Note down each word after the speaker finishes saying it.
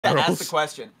to ask the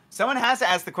question. Someone has to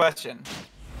ask the question.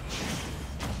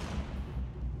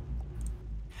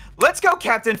 Let's go,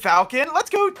 Captain Falcon. Let's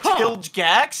go,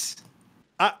 TILJGAX.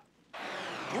 3,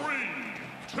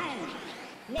 2,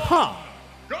 1,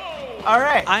 go! All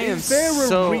right. I am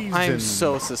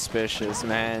so suspicious,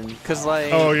 man. Cause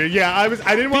like. Oh yeah,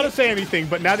 I didn't want to say anything,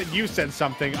 but now that you said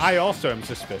something, I also am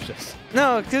suspicious.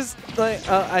 No, cause like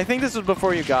I think this was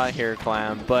before you got here,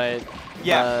 Clam. But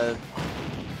yeah.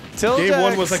 TILJGAX, Game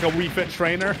 1 was like a Wii Fit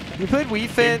trainer. We played Wii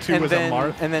Fit and then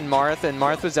Marth, and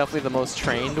Marth was definitely the most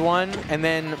trained one. And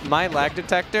then my lag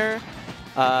detector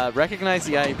recognized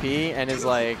the IP and is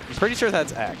like, I'm pretty sure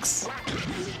that's X.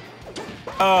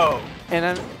 Oh.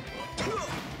 And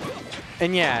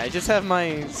yeah, I just have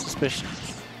my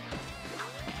suspicions.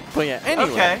 But yeah,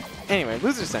 anyway. Okay. Anyway,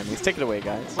 loser semis, take it away,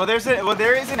 guys. Well,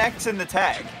 there is an X in the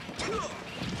tag.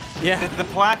 Yeah. The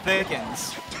plot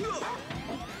thickens.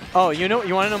 Oh, you want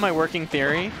to know my working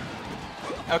theory?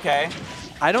 Okay.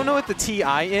 I don't know what the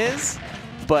TI is,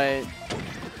 but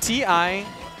TI,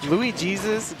 Louis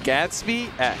Jesus, Gatsby,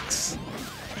 X.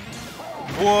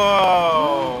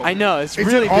 Whoa. I know, it's is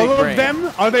really it all big of brain. them?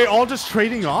 Are they all just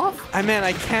trading off?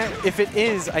 I can't, if it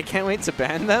is, I can't wait to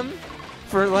ban them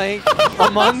for like a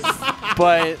month,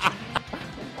 but,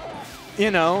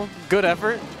 you know, good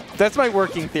effort. That's my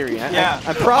working theory. Yeah.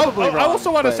 I'm probably wrong. I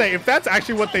also want to say, if that's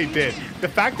actually what they did, the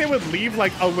fact they would leave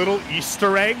like a little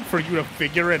Easter egg for you to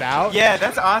figure it out. Yeah,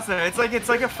 that's awesome. It's like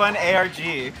a fun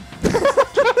ARG.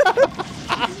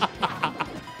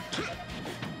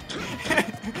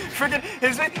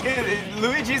 Freaking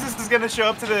Louis Jesus is gonna show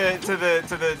up to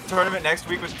the tournament next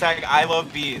week with the tag I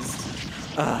love bees.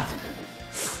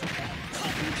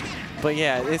 But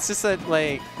yeah, it's just that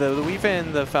like the Weave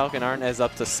and the Falcon aren't as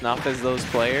up to snuff as those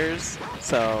players,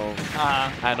 so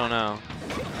I don't know.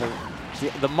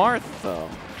 The Marth though.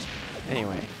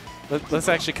 Anyway, let's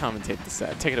actually commentate the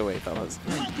set. Take it away, fellas.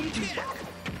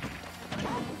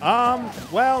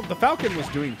 Well, the Falcon was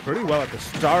doing pretty well at the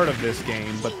start of this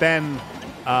game, but then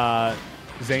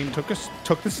Zane took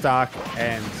the stock,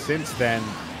 and since then,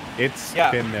 it's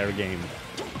been their game.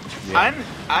 Yeah.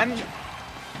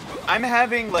 I'm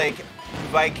having like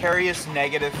vicarious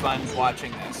negative fun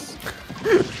watching this.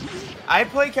 I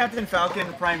play Captain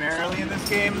Falcon primarily in this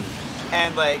game,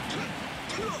 and like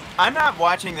I'm not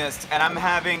watching this, and I'm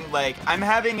having a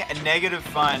negative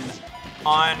fun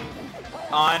on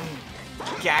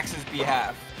Gax's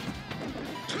behalf.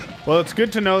 Well, it's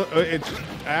good to know. I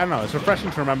don't know. It's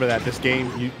refreshing to remember that this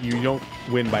game you don't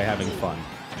win by having fun.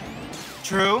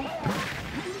 True.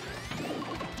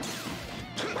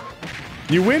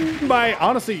 You win by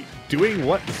honestly doing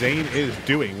what Zane is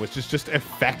doing, which is just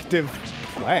effective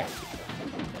play.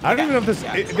 I don't even know if this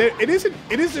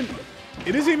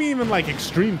it isn't even like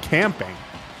extreme camping.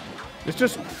 It's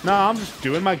just I'm just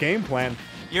doing my game plan.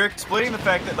 You're exploiting the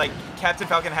fact that like Captain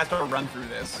Falcon has to run through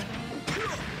this.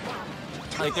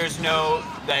 Like there's no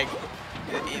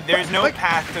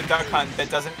path to Duck Hunt that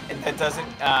doesn't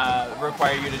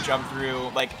require you to jump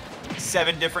through like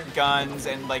 7 different guns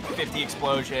and like 50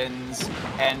 explosions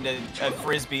and a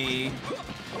frisbee.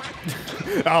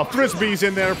 Oh, frisbee's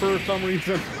in there for some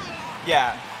reason.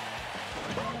 Yeah.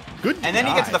 Good. And then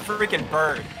he gets the freaking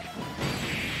bird.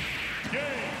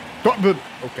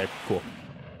 Okay, cool.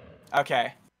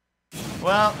 Okay.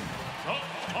 Well.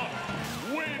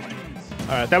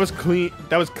 All right, that was clean.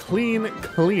 That was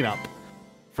cleanup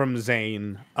from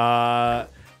Zane.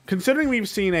 Considering we've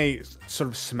seen a sort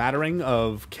of smattering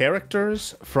of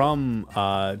characters from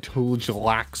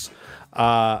TILJGAX,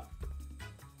 I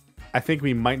think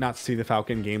we might not see the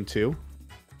Falcon game 2.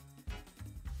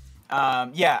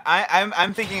 Yeah,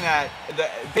 I'm thinking that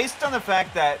based on the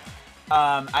fact that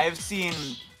I have seen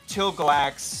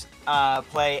TILJGAX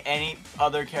play any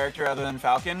other character other than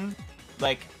Falcon,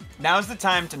 like now's the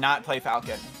time to not play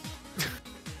Falcon.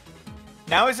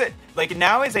 Now is a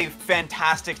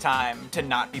fantastic time to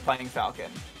not be playing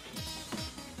Falcon.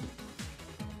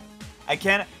 I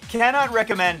cannot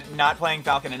recommend not playing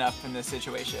Falcon enough in this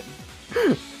situation.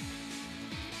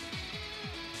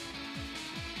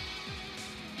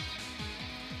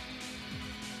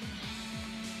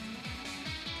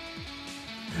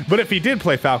 But if he did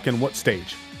play Falcon, what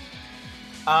stage?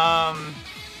 God,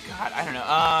 I don't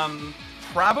know.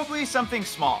 Probably something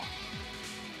small.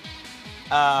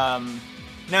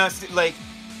 No, like,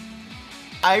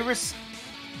 I respect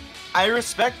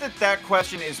that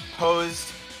question is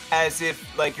posed as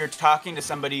if, like, you're talking to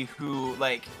somebody who,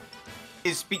 like,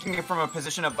 is speaking from a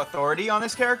position of authority on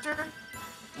this character,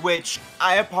 which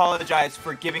I apologize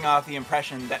for giving off the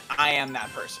impression that I am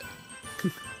that person.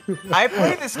 I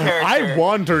play this character. I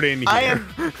wandered in here.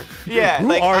 Yeah. Who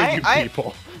like, are you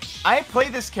people? I play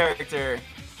this character.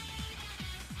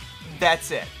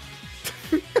 That's it.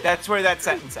 That's where that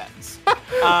sentence ends.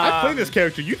 I play this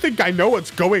character. You think I know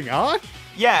what's going on?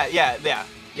 Yeah.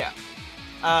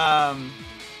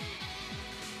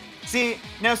 See,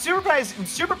 now Super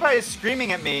Pie is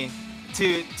screaming at me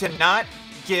to not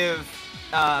give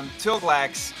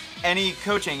TILJGAX any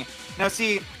coaching. Now,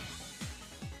 see,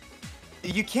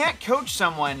 you can't coach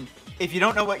someone if you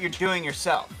don't know what you're doing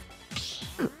yourself.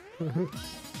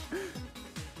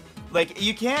 Like,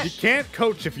 you can't... You can't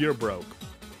coach if you're broke.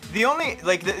 The only,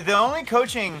 like, the only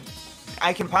coaching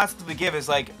I can possibly give is,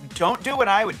 like, don't do what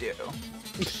I would do.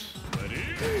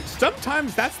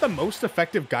 Sometimes that's the most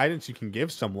effective guidance you can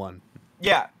give someone.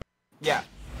 Yeah.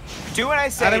 Do what I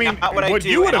say, and I mean, not what I do. What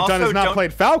you would have done is not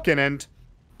played Falcon, and...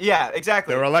 Yeah,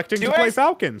 exactly. They're electing to play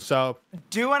Falcon, so...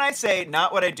 Do what I say,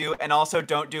 not what I do, and also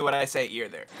don't do what I say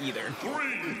either.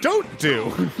 Don't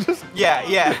do.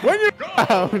 Yeah.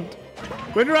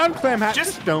 When you're on Clamhat,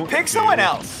 just don't pick someone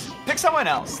else. Pick someone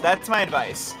else. That's my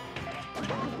advice.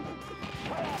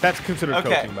 That's considered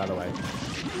coaching, by the way.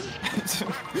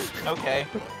 Okay.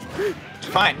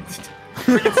 Fine.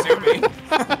 Freaking sue me.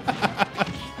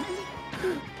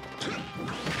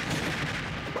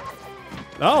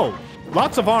 Oh,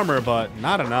 lots of armor, but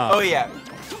not enough. Oh yeah.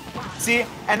 See,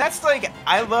 and that's like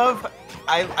I love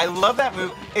that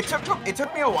move. It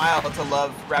took me a while to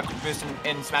love Raptor Boost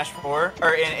in Smash 4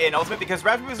 or in Ultimate because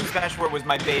Raptor Boost in Smash 4 was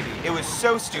my baby. It was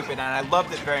so stupid and I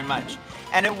loved it very much.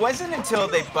 And it wasn't until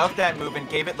they buffed that move and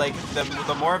gave it like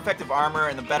the more effective armor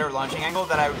and the better launching angle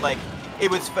that I like.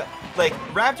 It was like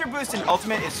Raptor Boost in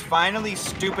Ultimate is finally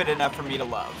stupid enough for me to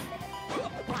love.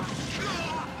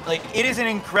 Like, it is an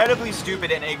incredibly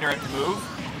stupid and ignorant move,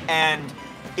 and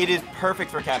it is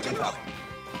perfect for Captain Falcon.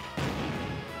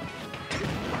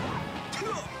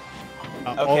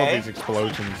 Okay. All of these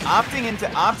explosions. Opting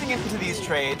into these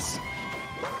trades.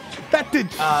 That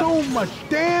did so much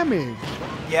damage.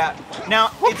 Yeah.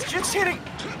 Now it's just hitting.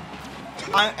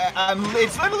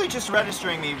 It's literally just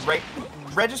registering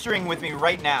with me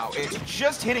right now. It's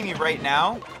just hitting me right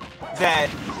now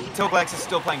that TILJGAX is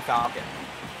still playing Falcon.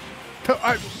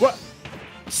 What?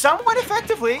 Somewhat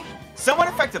effectively.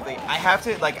 I have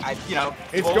to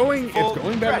It's going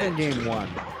better than game 1,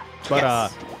 but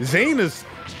yes. Zane is.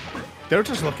 They're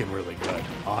just looking really good,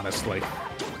 honestly.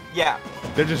 Yeah.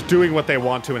 They're just doing what they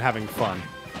want to and having fun.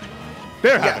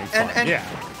 They're having fun. And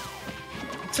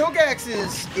TILJGAX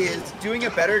is doing a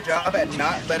better job at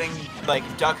not letting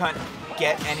Duck Hunt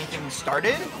get anything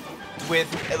started with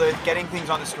getting things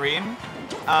on the screen.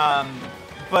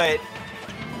 But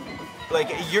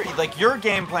your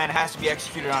game plan has to be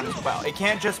executed on as well. It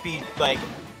can't just be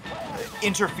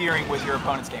interfering with your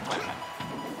opponent's game plan.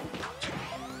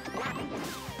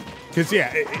 Because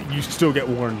you still get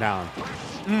worn down.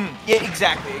 Yeah,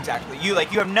 exactly. You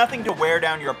have nothing to wear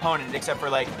down your opponent except for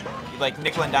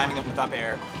nickel and diming them with up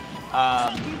air.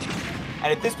 And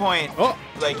at this point,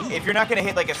 if you're not gonna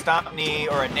hit a stomp knee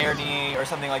or a nair knee or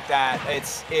something like that,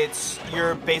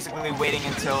 you're basically waiting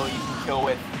until you can kill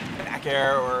with back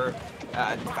air or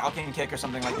Falcon kick or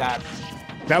something like that.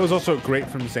 That was also great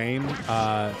from Zane.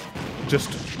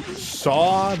 Just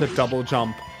saw the double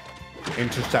jump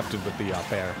intercepted with the up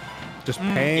air. Just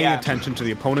paying attention to the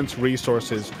opponent's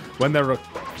resources when they're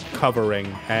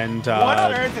recovering. And what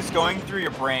on earth is going through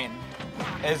your brain?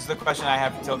 Is the question I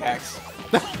have for TILJGAX.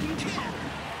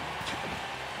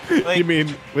 You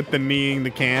mean with the kneeing the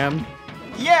can?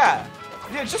 Yeah,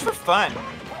 just for fun.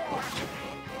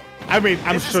 I mean,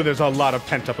 I'm sure there's a lot of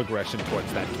pent-up aggression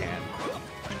towards that can.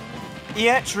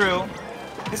 Yeah, true.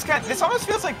 This almost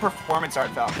feels like performance art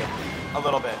Falcon, a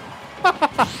little bit.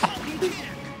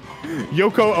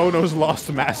 Yoko Ono's lost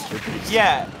masterpiece.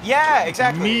 Yeah,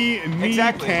 exactly. Knee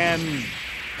can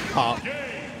pop.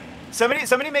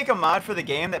 Somebody make a mod for the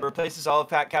game that replaces all of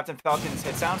Captain Falcon's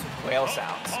hit sounds with whale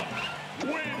sounds.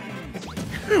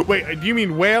 Wait, do you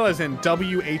mean whale as in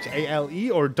W-H-A-L-E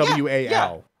or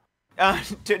W-A-L? Yeah.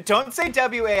 Don't say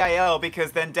W-A-I-L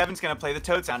because then Devin's gonna play the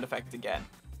toad sound effect again.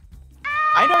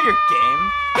 I know your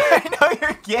game.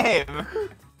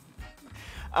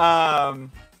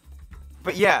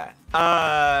 But yeah,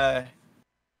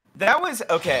 that was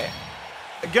okay.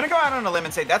 I'm gonna go out on a limb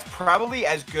and say that's probably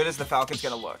as good as the Falcon's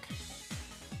gonna look.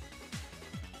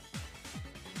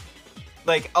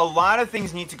 A lot of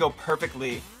things need to go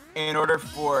perfectly in order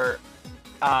for,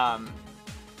 that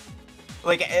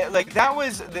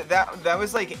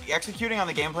was executing on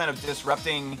the game plan of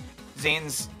disrupting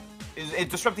Zane's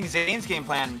game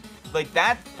plan.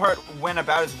 That part went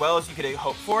about as well as you could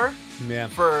hope for. Yeah.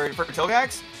 For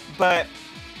TILJGAX, but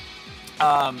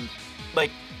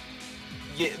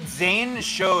Zane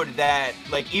showed that,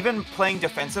 like, even playing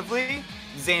defensively,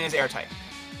 Zane is airtight.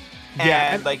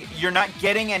 Yeah, and like, you're not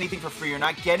getting anything for free. You're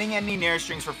not getting any nair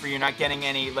strings for free. You're not getting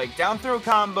any, like, down throw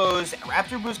combos,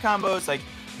 raptor boost combos. Like,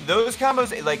 those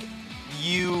combos, like,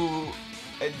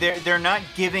 they're not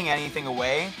giving anything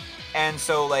away. And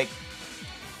so, like,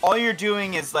 all you're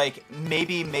doing is, like,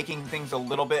 maybe making things a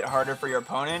little bit harder for your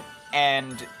opponent,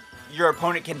 and your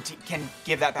opponent can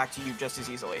give that back to you just as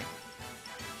easily.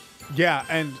 Yeah,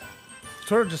 and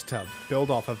sort of just to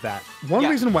build off of that, one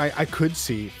reason why I could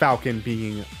see Falcon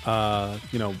being,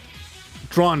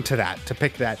 drawn to that, to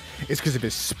pick that, is because of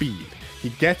his speed. He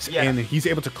gets in, he's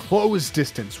able to close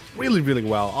distance really, really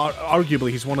well.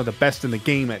 Arguably, he's one of the best in the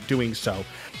game at doing so.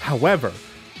 However,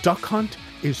 Duck Hunt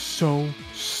is so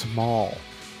small.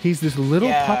 He's this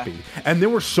little puppy. And there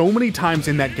were so many times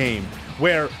in that game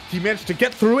where he managed to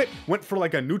get through it, went for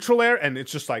like a neutral air, and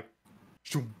it's just like,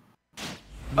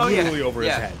 literally over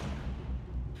his head.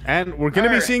 And we're going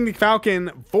to be seeing the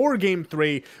Falcon for Game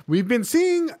 3. We've been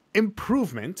seeing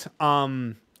improvement.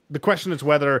 The question is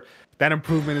whether that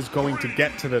improvement is going to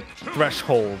get to the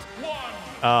threshold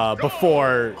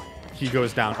before he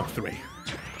goes down to 3.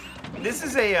 This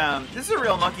is a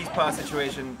real monkey's paw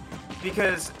situation,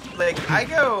 because, like, I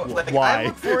Why?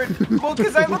 look forward,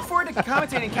 because I look forward to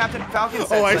commentating Captain Falcon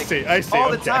sets, I like, see,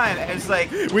 all the time, and it's like,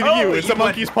 with you, it's a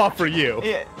monkey's paw for you.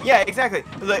 Yeah, exactly.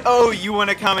 It's like, oh, you want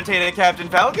to commentate a Captain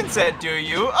Falcon set, do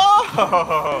you?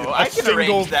 Oh, I can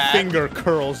arrange that. A single finger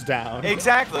curls down.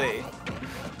 Exactly.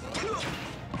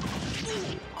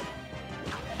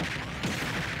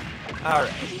 All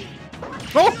right.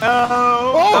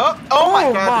 Oh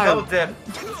my God, double dip.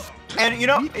 And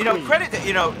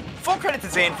full credit to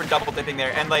Zane for double dipping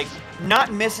there and, like,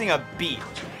 not missing a beat,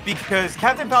 because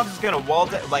Captain Falcon's gonna wall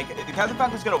tech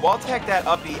that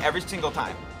up B every single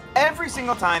time, and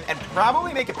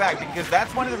probably make it back, because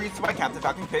that's one of the reasons why Captain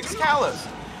Falcon picks Kalos,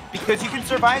 because you can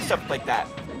survive stuff like that,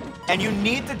 and you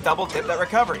need to double dip that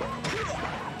recovery.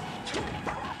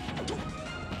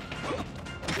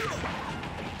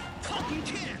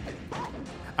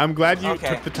 I'm glad you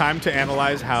took the time to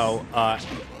analyze how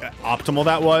optimal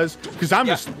that was, because I'm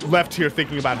just left here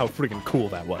thinking about how freaking cool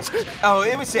that was. Oh,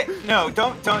 it was sick. No,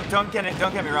 don't get me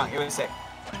wrong. It was sick.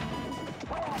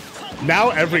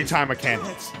 Now every time a can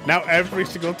hits, now every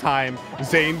single time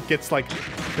Zane gets like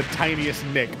the tiniest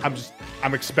nick, I'm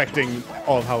expecting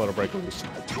all of hell to break loose.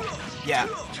 Yeah,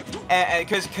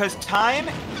 because time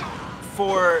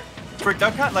for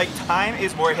Duck Hunt, like, time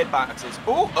is more hitboxes.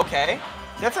 Ooh, okay,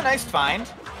 that's a nice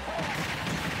find.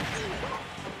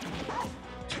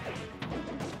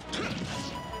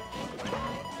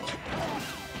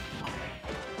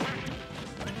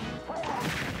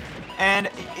 And,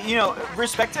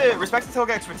 respect to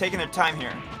TILJGAX for taking their time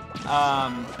here.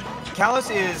 Kalos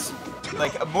is,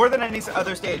 like, more than any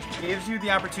other stage, gives you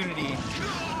the opportunity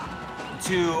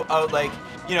to,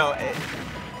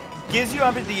 gives you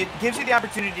the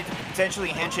opportunity to potentially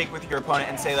handshake with your opponent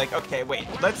and say, like, okay, wait,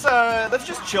 let's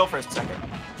just chill for a second.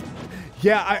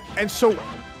 Yeah, and so,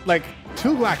 like,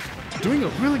 TILJGAX doing a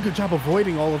really good job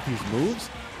avoiding all of these moves,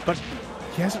 but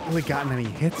he hasn't really gotten any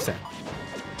hits in.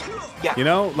 Yeah. We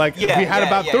had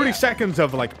about 30 seconds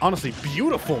of, like, honestly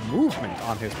beautiful movement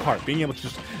on his part, being able to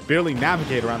just barely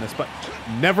navigate around this, but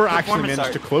never actually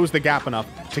managed to close the gap enough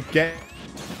to get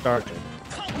started.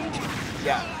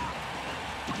 Yeah.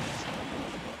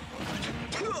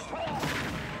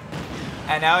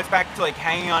 And now it's back to, like,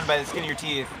 hanging on by the skin of your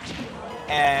teeth,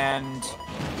 and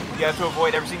you have to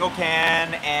avoid every single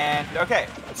can. And okay,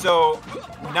 so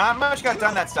not much got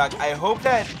done that stock. I hope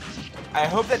that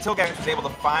TILJGAX was able to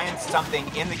find something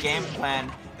in the game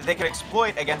plan that they could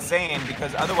exploit against Zane,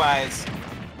 because otherwise,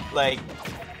 like,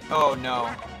 oh no.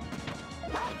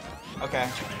 Okay.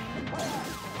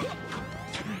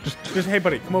 Just hey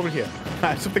buddy, come over here.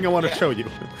 I have something I want to show you.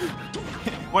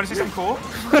 Want to see something cool?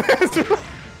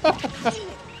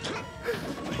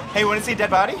 Hey, want to see a dead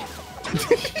body?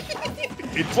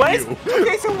 It's what? you.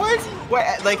 Okay, so what?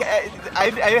 Like,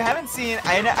 I haven't seen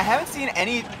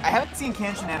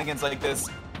can shenanigans like this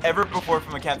ever before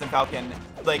from a Captain Falcon.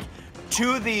 Like,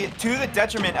 to the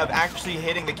detriment of actually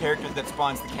hitting the character that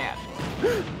spawns the can.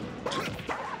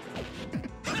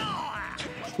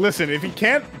 Listen, if you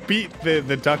can't beat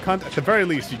the Duck Hunt, at the very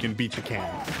least you can beat the can.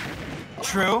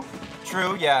 True,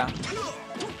 yeah.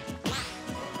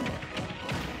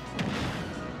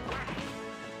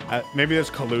 Maybe there's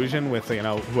collusion with,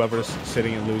 whoever's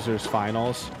sitting in losers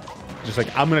finals. Just like,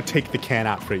 I'm gonna take the can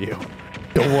out for you.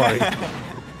 Don't worry.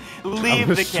 Leave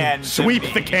the can.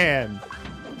 Sweep the can.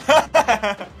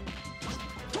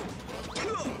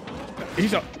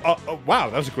 He's wow,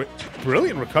 that was a great.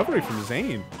 brilliant recovery from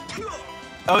Zane.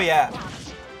 Oh yeah.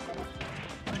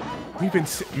 We've been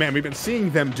seeing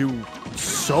them do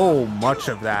so much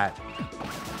of that.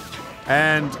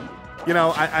 And, you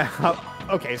know,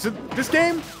 okay, so this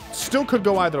game still could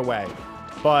go either way,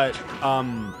 but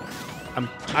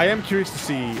I am curious to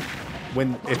see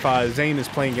if Zane is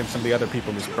playing against some of the other people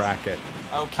in this bracket,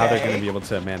 how they're going to be able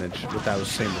to manage with those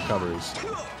same recoveries.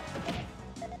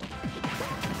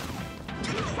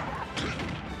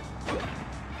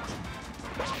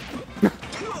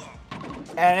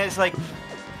 And it's like,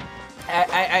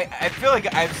 I feel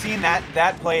like I've seen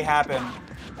that play happen,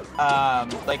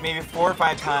 like maybe 4 or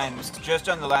 5 times just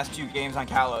on the last 2 games on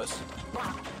Kalos.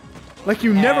 Like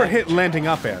you never hit landing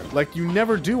up air, like you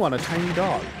never do on a tiny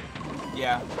dog.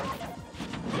 Yeah.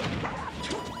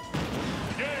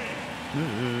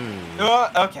 Oh,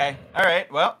 okay. All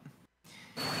right. Well,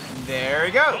 there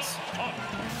he goes.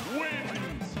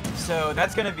 So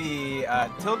that's gonna be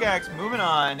TILJGAX moving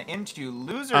on into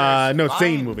losers. No,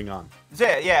 Zane moving on.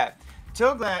 Zane, yeah.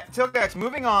 TILJGAX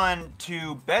moving on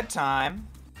to bedtime.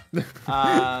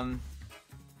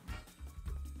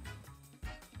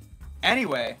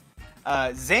 Anyway,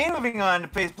 Zane moving on to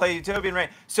play Utopian Rain.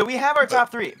 So we have our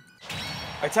top 3.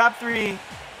 Our top 3,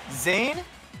 Zane.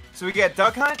 So we get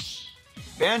Duck Hunt,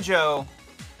 Banjo,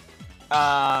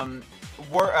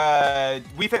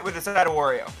 We Fit with a side of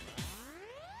Wario.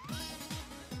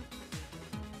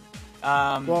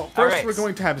 Well, first we're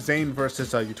going to have Zane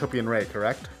versus Utopian Ray,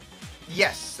 correct?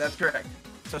 Yes, that's correct.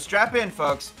 So strap in,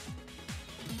 folks.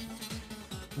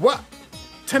 What?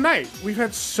 Tonight, we've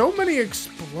had so many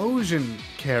explosion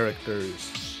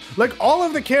characters. Like, all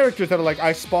of the characters that are like,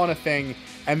 I spawn a thing,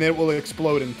 and then it will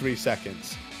explode in 3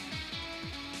 seconds.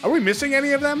 Are we missing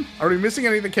any of them? Are we missing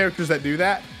any of the characters that do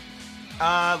that?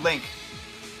 Link.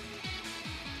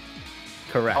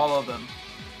 Correct. All of them.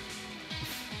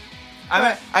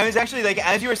 I was actually, like,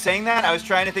 as you were saying that, I was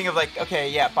trying to think of, like, okay,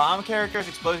 yeah, bomb characters,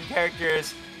 explosion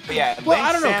characters, but yeah, well, Link,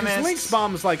 I don't know, Samus. because Link's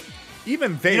bombs, like,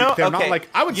 even they're not, like,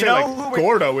 I would say, like,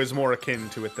 Gordo is more akin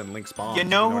to it than Link's bomb. You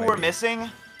know who we're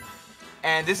missing?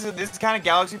 And this is kind of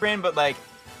Galaxy Brain, but, like,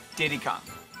 Diddy Kong.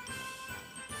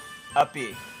 Up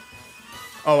B.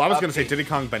 Oh, I was going to say Diddy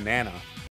Kong Banana.